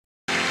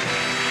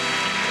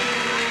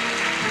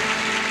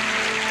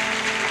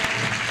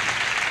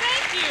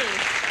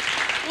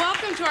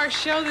Welcome to our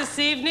show this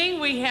evening.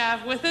 We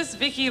have with us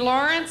Vicki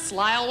Lawrence,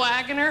 Lyle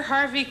Wagner,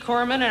 Harvey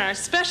Korman, and our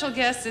special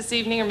guests this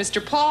evening are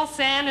Mr. Paul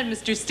Sand and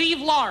Mr.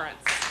 Steve Lawrence.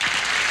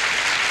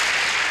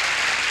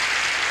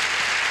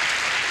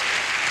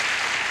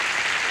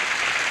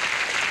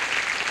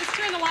 Let's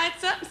turn the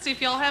lights up and see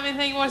if y'all have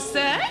anything you want to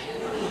say.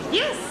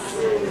 Yes.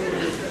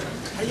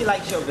 How do you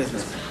like show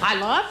business? I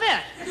love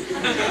it.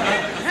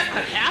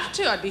 I have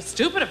to. I'd be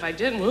stupid if I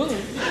didn't.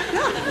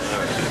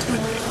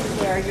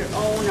 They're your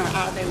own, or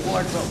are they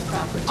wardrobe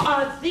property?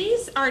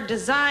 These are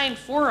designed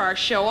for our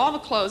show. All the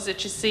clothes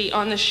that you see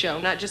on the show,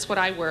 not just what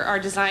I wear, are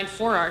designed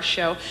for our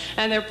show.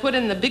 And they're put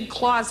in the big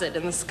closet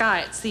in the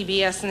sky at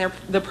CBS, and they're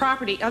the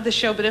property of the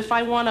show. But if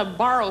I want to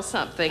borrow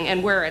something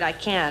and wear it, I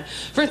can.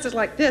 For instance,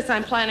 like this,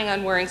 I'm planning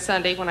on wearing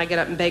Sunday when I get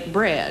up and bake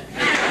bread.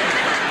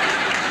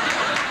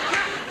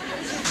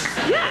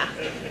 Yeah.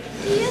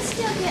 Do you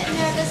still get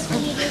nervous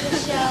when you do the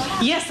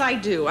show? Yes, I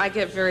do. I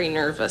get very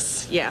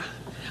nervous, yeah.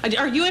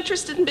 Are you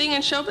interested in being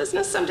in show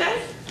business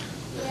someday?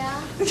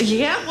 Yeah.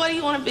 Yeah? What do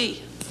you want to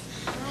be?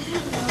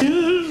 I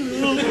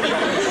don't know.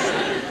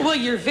 Well,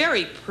 you're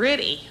very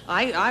pretty.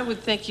 I would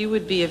think you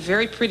would be a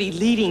very pretty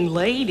leading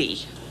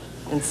lady.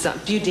 And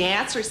do you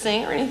dance or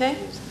sing or anything?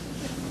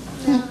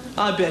 No.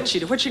 I bet you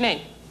do. What's your name?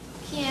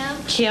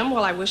 Kim? Kim?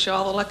 Well, I wish you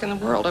all the luck in the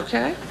world,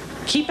 okay?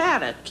 Keep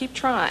at it. Keep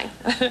trying.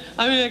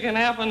 I mean, it can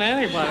happen to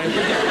anybody.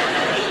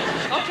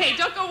 Okay,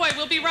 don't go away.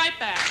 We'll be right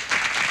back.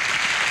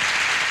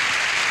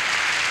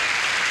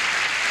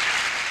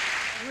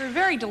 We're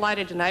very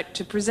delighted tonight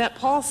to present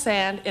Paul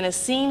Sand in a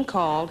scene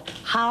called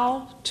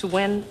How to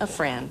Win a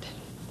Friend.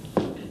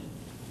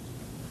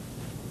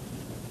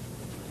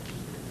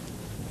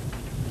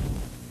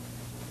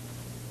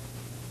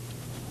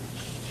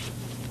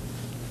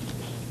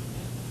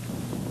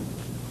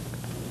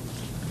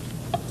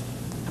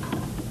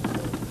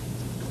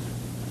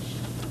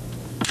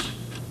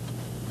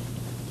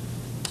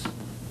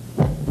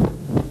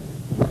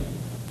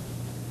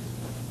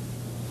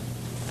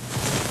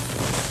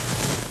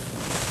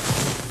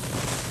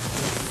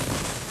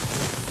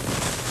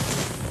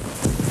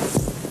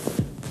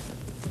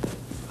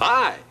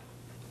 Hi.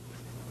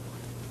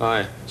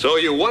 Hi. So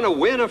you want to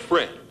win a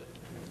friend?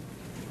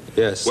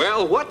 Yes.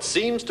 Well, what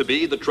seems to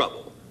be the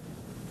trouble?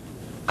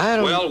 I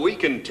don't... Well, we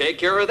can take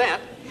care of that.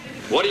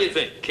 What do you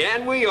think?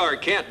 Can we or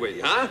can't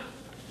we, huh?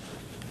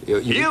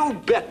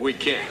 You bet we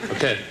can.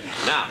 Okay.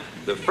 Now,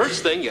 the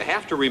first thing you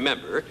have to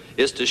remember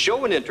is to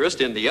show an interest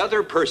in the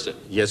other person.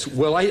 Yes,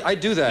 well, I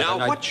do that.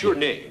 Now, what's your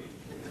name?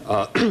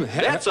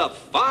 That's a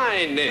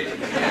fine name.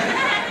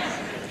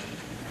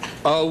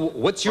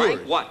 What's yours?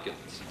 Frank Watkins.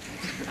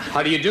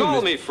 How do you do,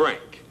 Call me Frank.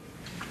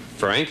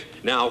 Frank?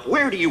 Now,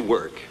 where do you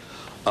work?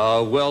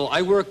 Well,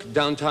 I work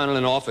downtown in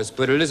an office,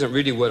 but it isn't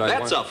really what I want.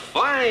 That's a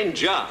fine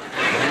job.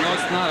 Well, no,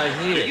 it's not. I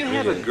hate it. Do you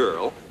have a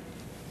girl?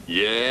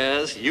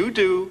 Yes, you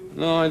do.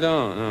 No, I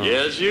don't. No.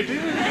 Yes, you do.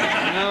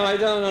 No, I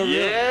don't. No,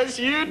 Yes,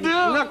 you do.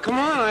 No, come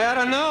on. I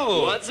ought to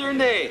know. What's her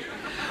name?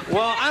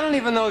 Well, I don't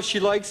even know if she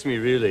likes me,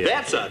 really.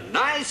 That's a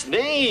nice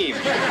name.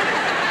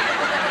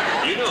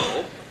 You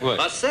know,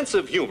 What? a sense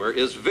of humor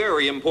is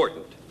very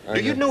important.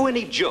 Do you know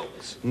any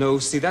jokes? No,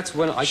 see, that's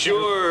when I...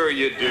 Sure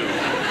you do.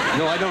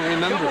 No, I don't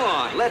remember. Come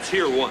on, let's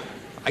hear one.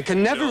 I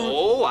can never...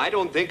 No, I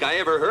don't think I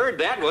ever heard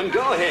that one.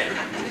 Go ahead.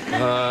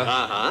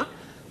 Uh-huh.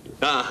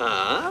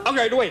 Uh-huh.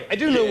 Okay, wait, I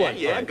do know one.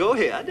 Yeah, Fine. go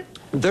ahead.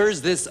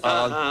 There's this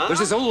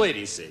old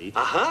lady, see?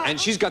 And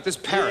she's got this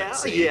parrot, Yeah,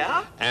 see?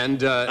 yeah.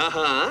 And,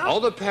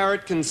 all the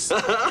parrot can...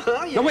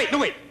 Yeah. No, wait.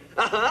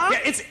 Yeah,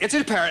 it's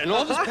a parrot, and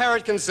all this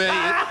parrot can say...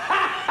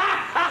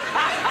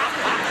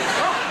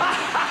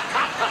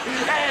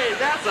 Hey,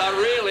 that's a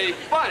really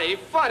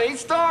funny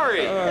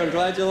story. Oh, I'm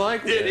glad you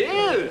liked it. It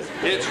is.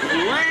 It's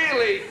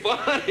really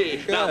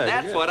funny. Now,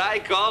 that's what I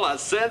call a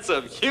sense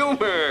of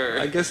humor.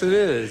 I guess it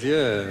is,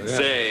 yeah.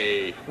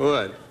 Say,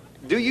 What?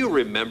 do you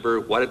remember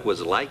what it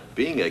was like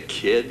being a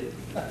kid?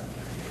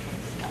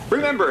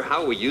 Remember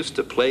how we used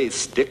to play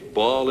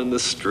stickball in the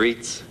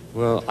streets?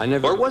 Well, I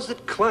never... Or was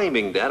it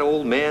climbing that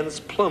old man's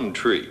plum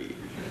tree?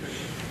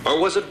 Or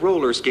was it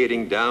roller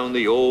skating down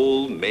the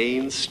old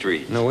main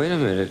street? No, wait a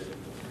minute.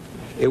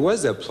 It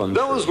was that plum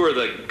tree. Those were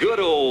the good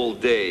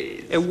old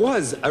days. It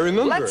was. I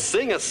remember. Let's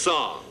sing a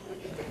song.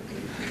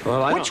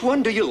 Well, Which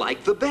one do you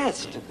like the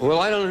best? Well,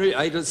 I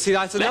don't see,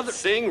 that's another... Let's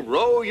sing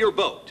Row Your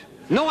Boat.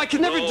 No, I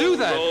can never do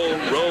that.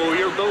 Row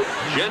your boat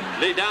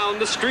gently down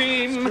the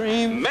stream.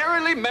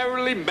 Merrily,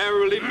 merrily,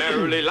 merrily,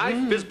 merrily,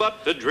 life is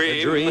but a dream.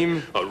 A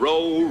dream.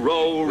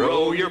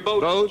 Row your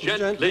boat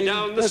gently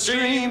down the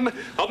stream.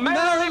 Oh,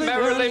 merrily,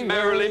 merrily,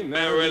 merrily,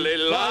 merrily,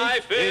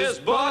 life is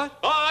but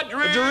a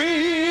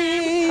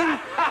dream.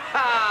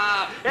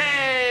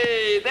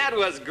 Hey, that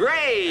was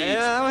great. Yeah,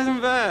 that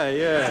wasn't bad,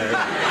 yeah.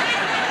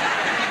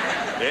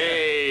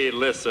 Hey,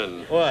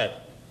 listen.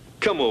 What?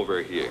 Come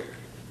over here.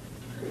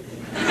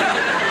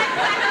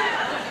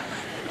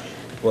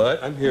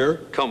 What? I'm here.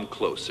 Come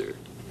closer.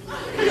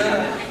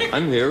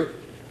 I'm here.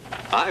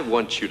 I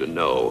want you to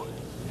know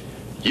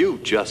you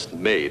just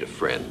made a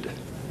friend.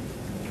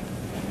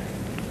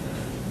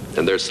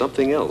 And there's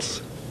something else.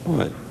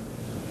 What?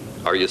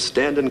 Are you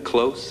standing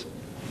close?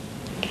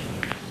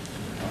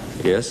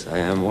 Yes, I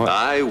am. What?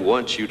 I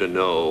want you to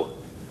know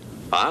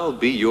I'll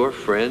be your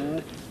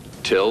friend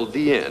till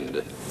the end.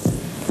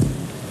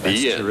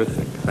 That's The end.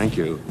 terrific. Thank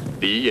you.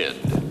 The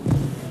end.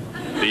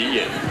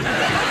 The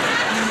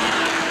end.